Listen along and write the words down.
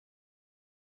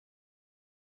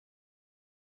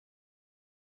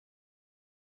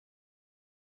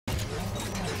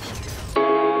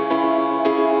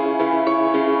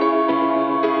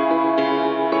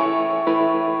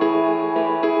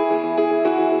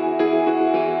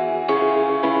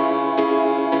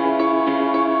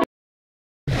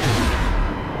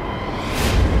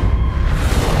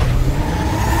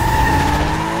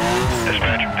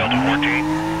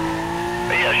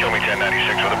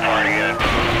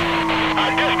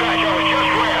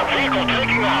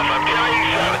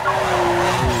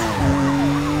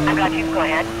go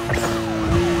ahead.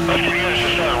 Let's get units to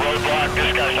start a roadblock.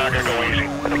 This guy's not going to go easy.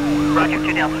 Roger,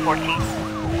 2 Delta 14.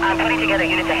 I'm putting together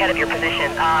units ahead of your position.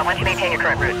 Why don't you maintain your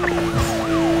current route? He's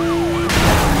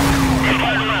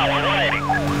firing now. We're 180.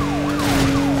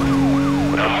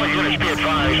 All units be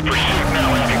advised. Pursuit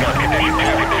now. Having got condition 2,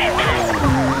 condition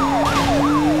 2.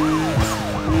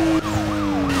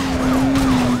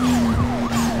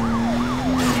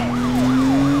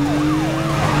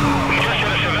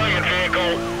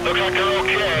 Looks like they're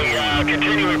okay.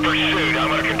 Continuing pursuit. I'm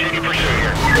going to continue pursuit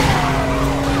here.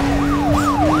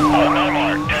 On my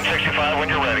mark. 1065 when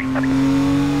you're ready.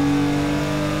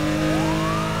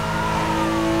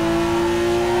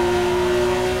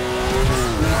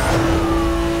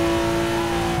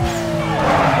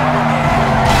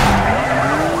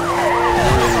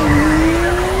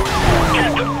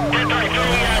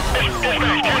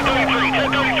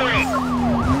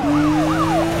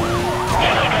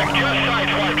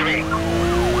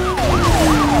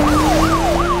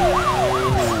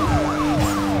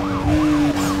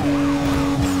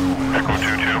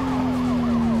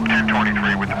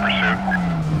 With the pursuit.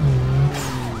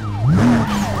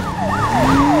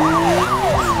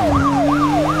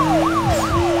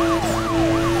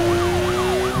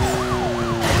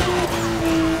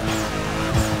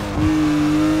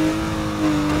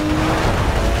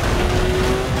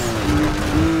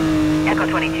 Echo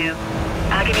 22.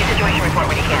 I'll give you a situation report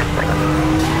when you can.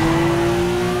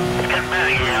 It's getting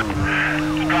busy, yeah.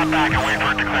 Just drop back and wait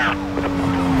for it to clear.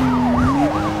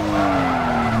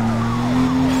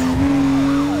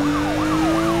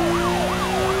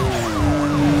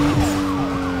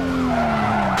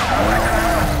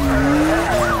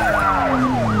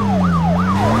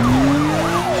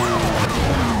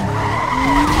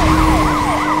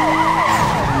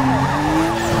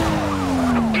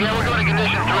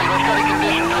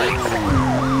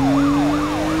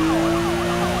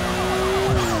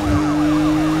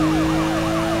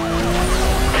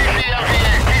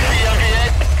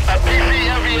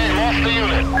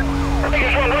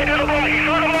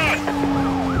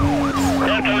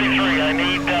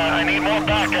 I need more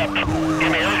backup.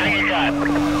 Give me everything you got.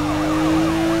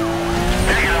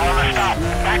 Negative, I'm gonna stop.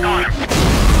 Back on him.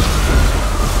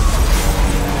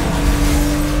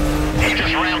 He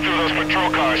just ran through those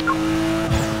patrol cars.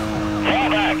 Fall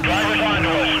back. Driver's onto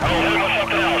us. We'll hit him with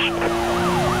something else.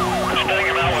 Spinning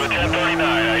him out with a 1039.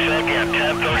 I say again,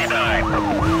 1039.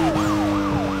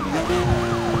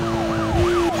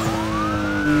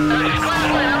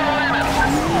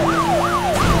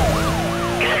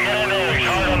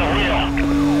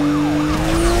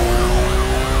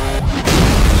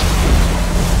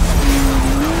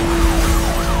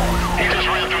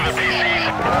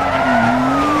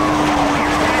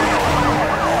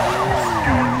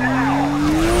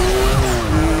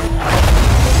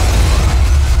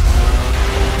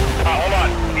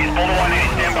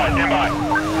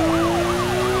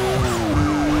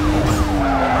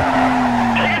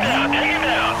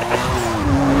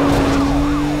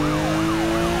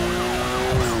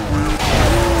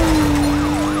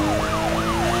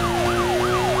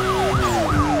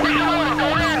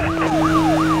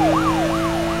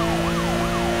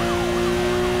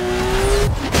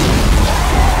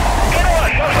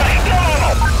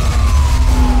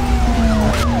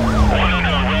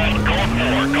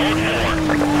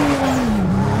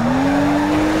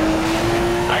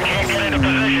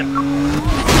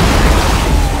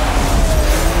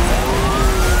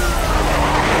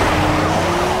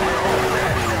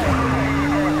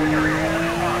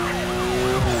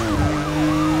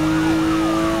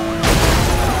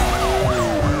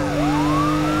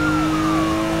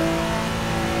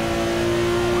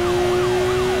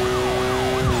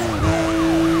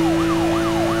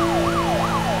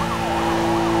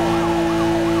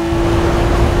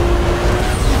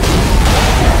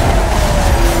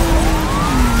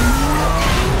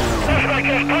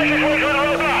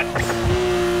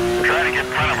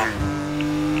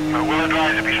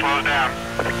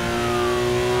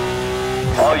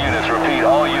 All units, repeat,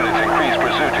 all units, increase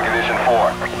pursuit to condition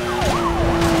 4.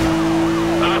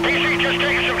 PC just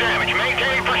taking some damage.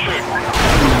 Maintain pursuit.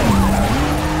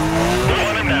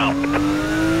 Pulling him now.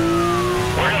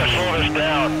 We're going to slow this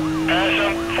down. Pass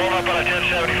him, form up on a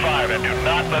 1075, and do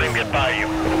not let him get by you.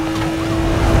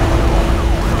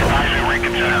 Advisory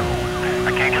reconsider.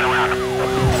 I can't get around him.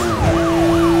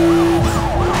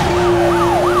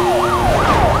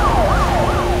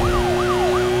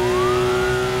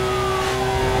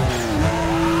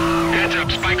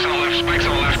 Spikes on the left, spikes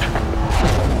on the left.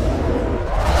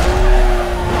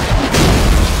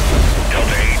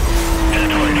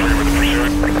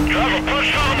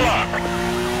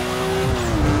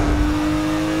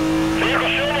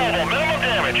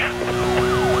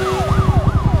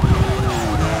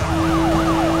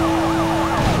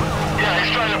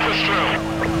 us through.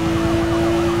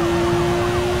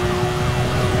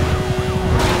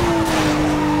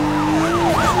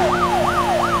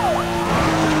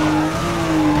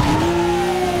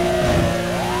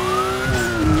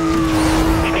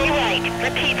 Stay right.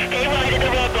 Repeat, stay right at the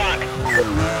roadblock.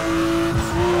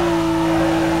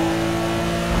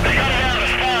 They got it out of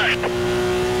fast.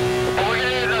 Well, we're gonna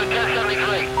need another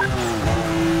 1073.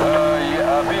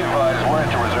 Yeah, be advised, we're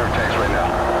into reserve tanks right now.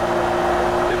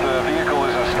 If the vehicle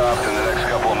isn't stopped in the next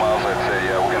couple of miles, I'd say,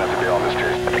 we're gonna have to bail on this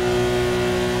chase.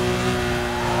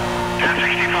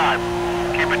 1065.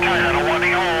 Keep it tight, I don't want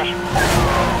any holes.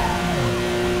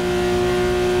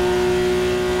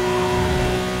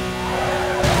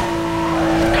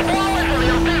 Pull away from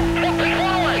him,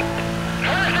 pull away.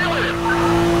 Try to stay with him.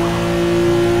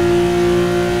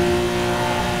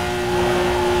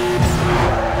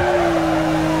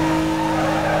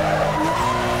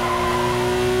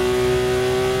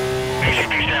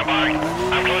 PCP stand by.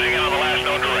 I'm closing in on the last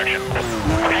known direction.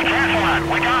 Okay, cancel that.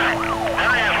 We got it.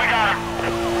 There he is, we got him.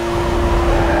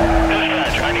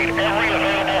 Dispatch, I need every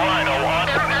available rhino on...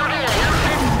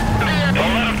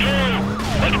 Don't let him through.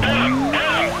 Let's pin him. Pin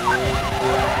him.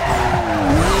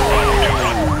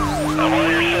 5021. I'm on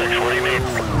your 6. What do you need?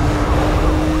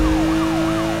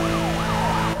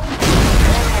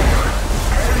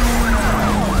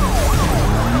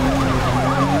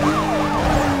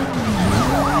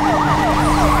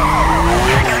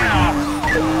 Take him out.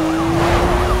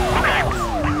 Okay.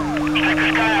 Let's take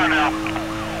this guy out now.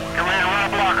 Get ready to run a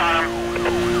block on him.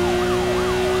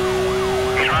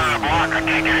 He's running a block. I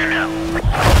can't get in there.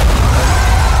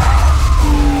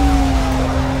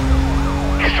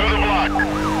 He's through the block.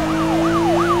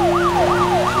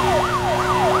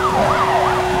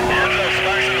 Hands up,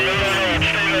 stacks in the middle of the road.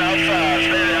 Stay to the outside.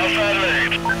 Stay to the outside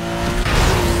lanes.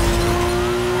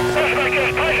 Suspect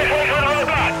is pushing his way through the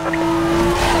roadblock.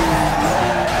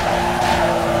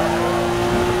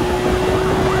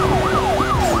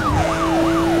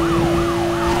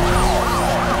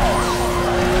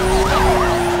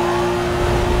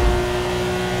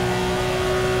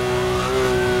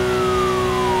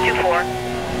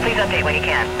 Please update when you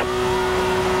can.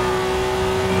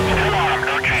 Still on him,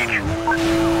 no change.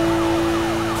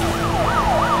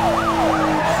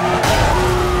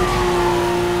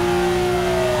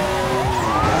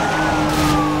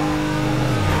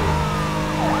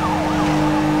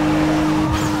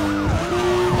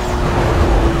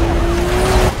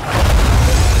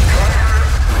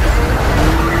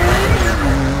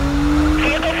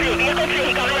 Vehicle 3,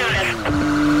 he got around us.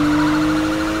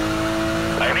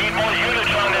 I need more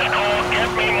units on this call. Get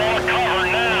me more cover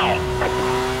now.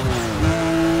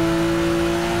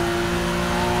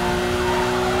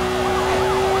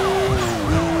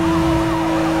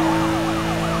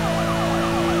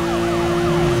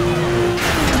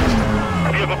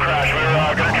 Vehicle crash.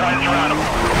 We're gonna try and surround him.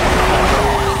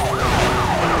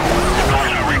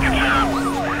 Supposed to reconsider.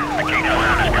 I can't get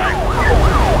around this guy.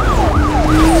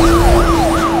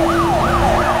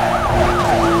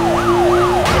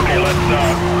 Okay, let's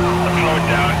slow it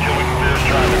down until we can clear this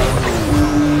traffic.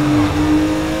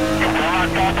 Do not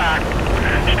fall back.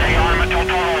 Stay on him until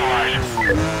told otherwise.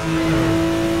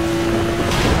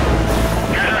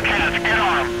 Here's our chance. Get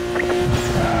on him.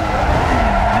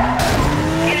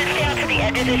 Units down to the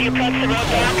edges as you approach the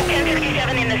roadblock.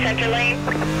 1067 in the center lane.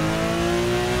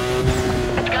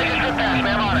 This guy just ripped past me.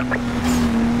 I'm on him.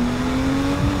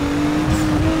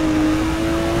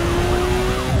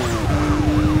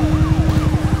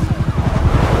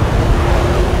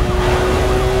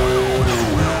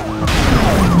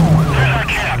 Here's our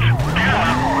chance. Get on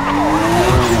him.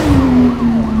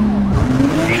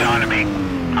 He's on to me.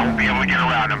 I won't be able to get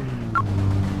around him.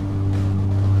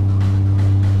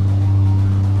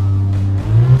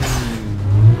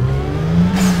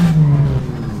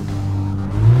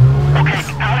 Okay,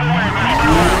 out of the way,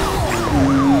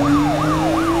 Milestone.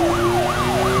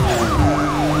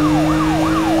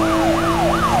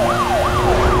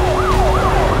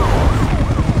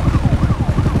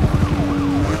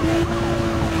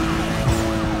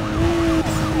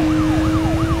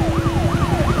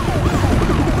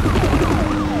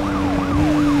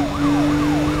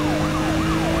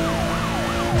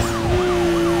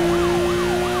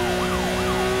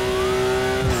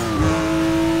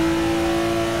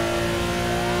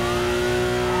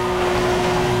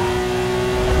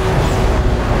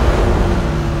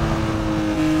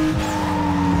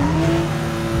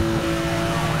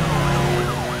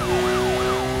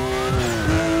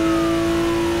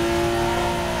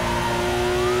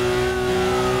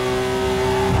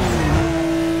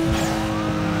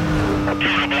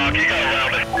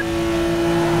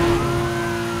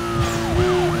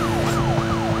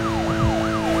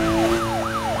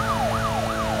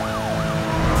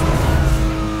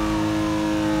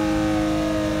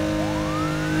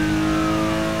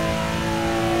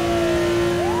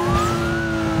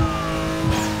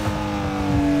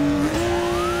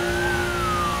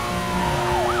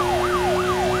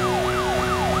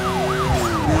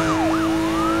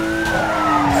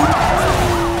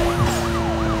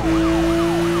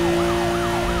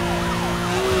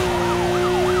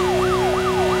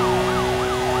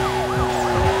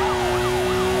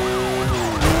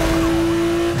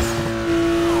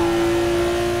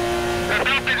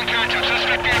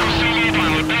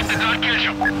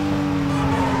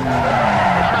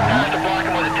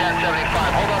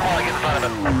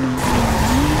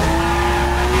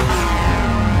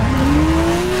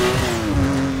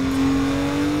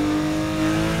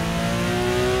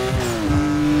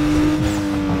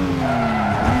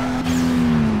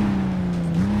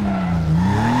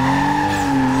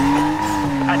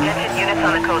 Attention units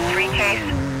on the code 3 chase.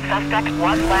 Suspect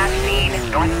was last seen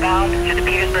northbound to the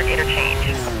Petersburg interchange.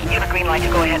 You have a green light to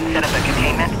go ahead and set up a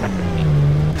containment.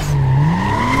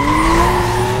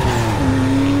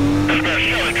 Dispatch,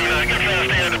 Charlie 29, get fast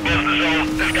ahead of the business zone.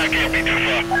 This guy can't be too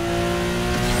far.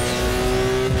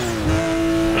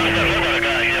 Dispatch, I've got a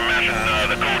guy here matching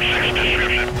the code 6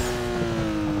 description.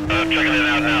 Checking it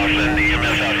out now. Send the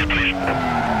EMS out here, please.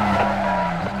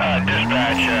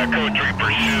 Dispatch, code 3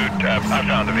 pursuit. I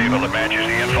found the vehicle that matches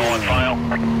the info on file.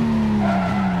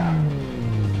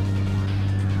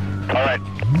 Alright,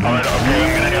 okay,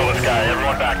 I'm gonna nail this guy.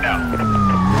 Everyone back now.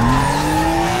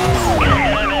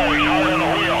 Like always, hard on the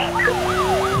wheel.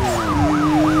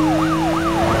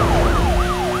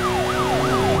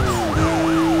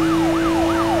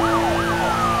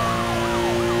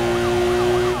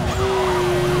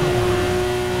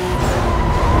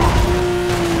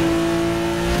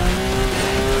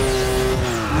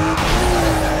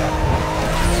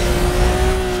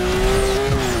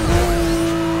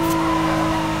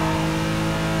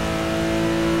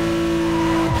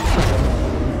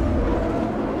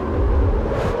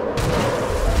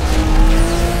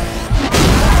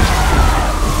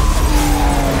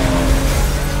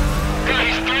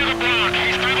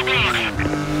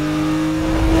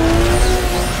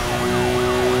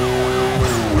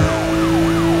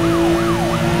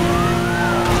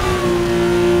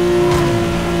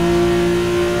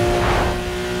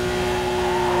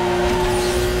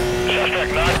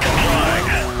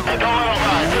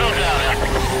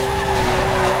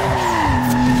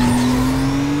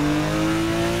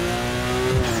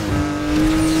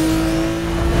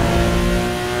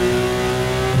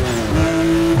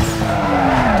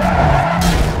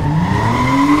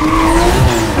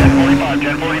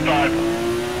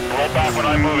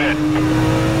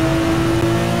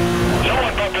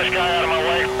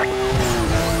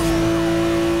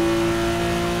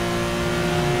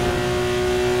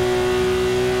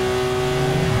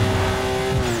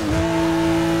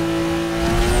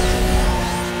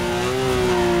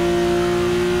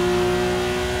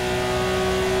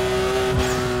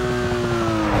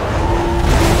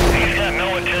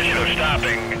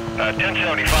 stopping.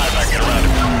 1075, I can get around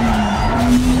it.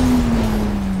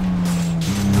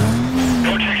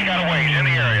 Code 6 got away. He's in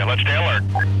the area. Let's stay alert.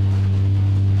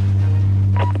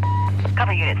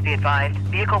 Cover units, be advised.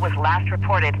 Vehicle was last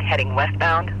reported heading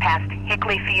westbound past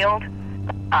Hickley Field.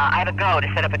 I have a go to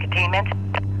set up a containment.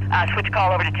 Switch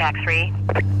call over to TAC 3.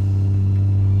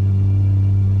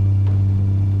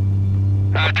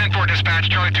 10-4 dispatch,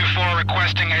 Charlie 2-4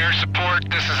 requesting air support.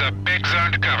 This is a big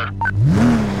zone to cover.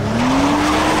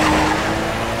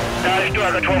 Guys,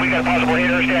 212, we got a possible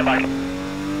hitter. Stand by.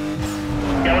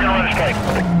 Yeah, we're gonna run a strike.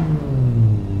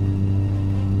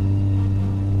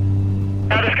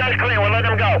 Now this guy's clean. We're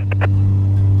letting him go.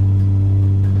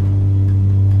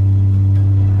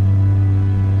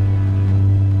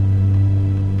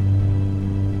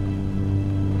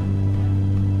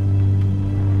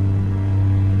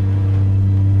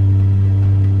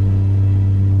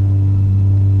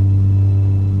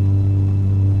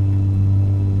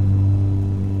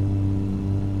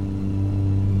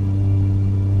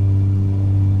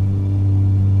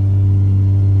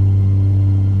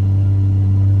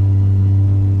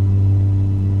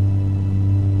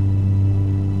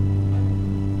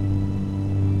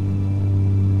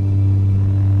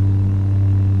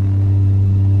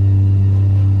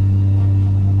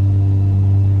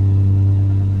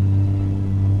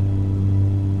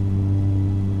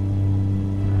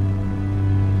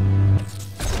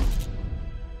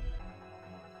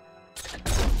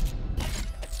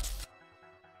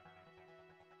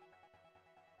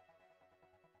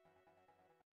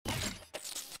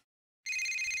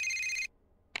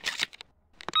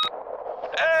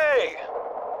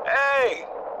 Hey,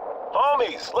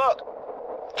 homies,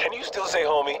 look. Can you still say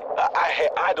homie?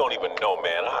 I don't even know,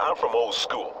 man. I'm from old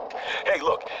school. Hey,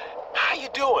 look, how you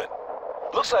doing?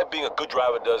 Looks like being a good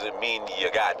driver doesn't mean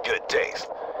you got good taste.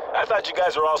 I thought you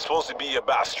guys were all supposed to be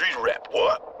about street rep.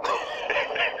 What?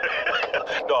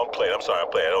 No, I'm playing. I'm sorry,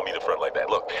 I'm playing. I don't mean to front like that.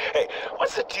 Look, hey,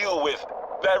 what's the deal with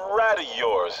that rat of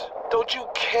yours? Don't you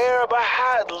care about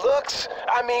how it looks?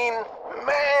 I mean,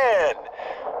 man.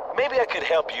 Maybe I could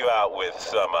help you out with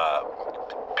some,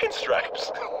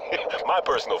 pinstripes. My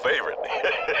personal favorite.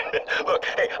 Look,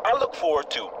 hey, I look forward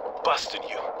to busting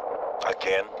you.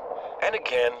 Again, and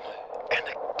again, and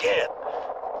again.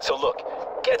 So look,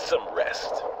 Get some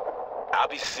rest. I'll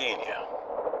be seeing you.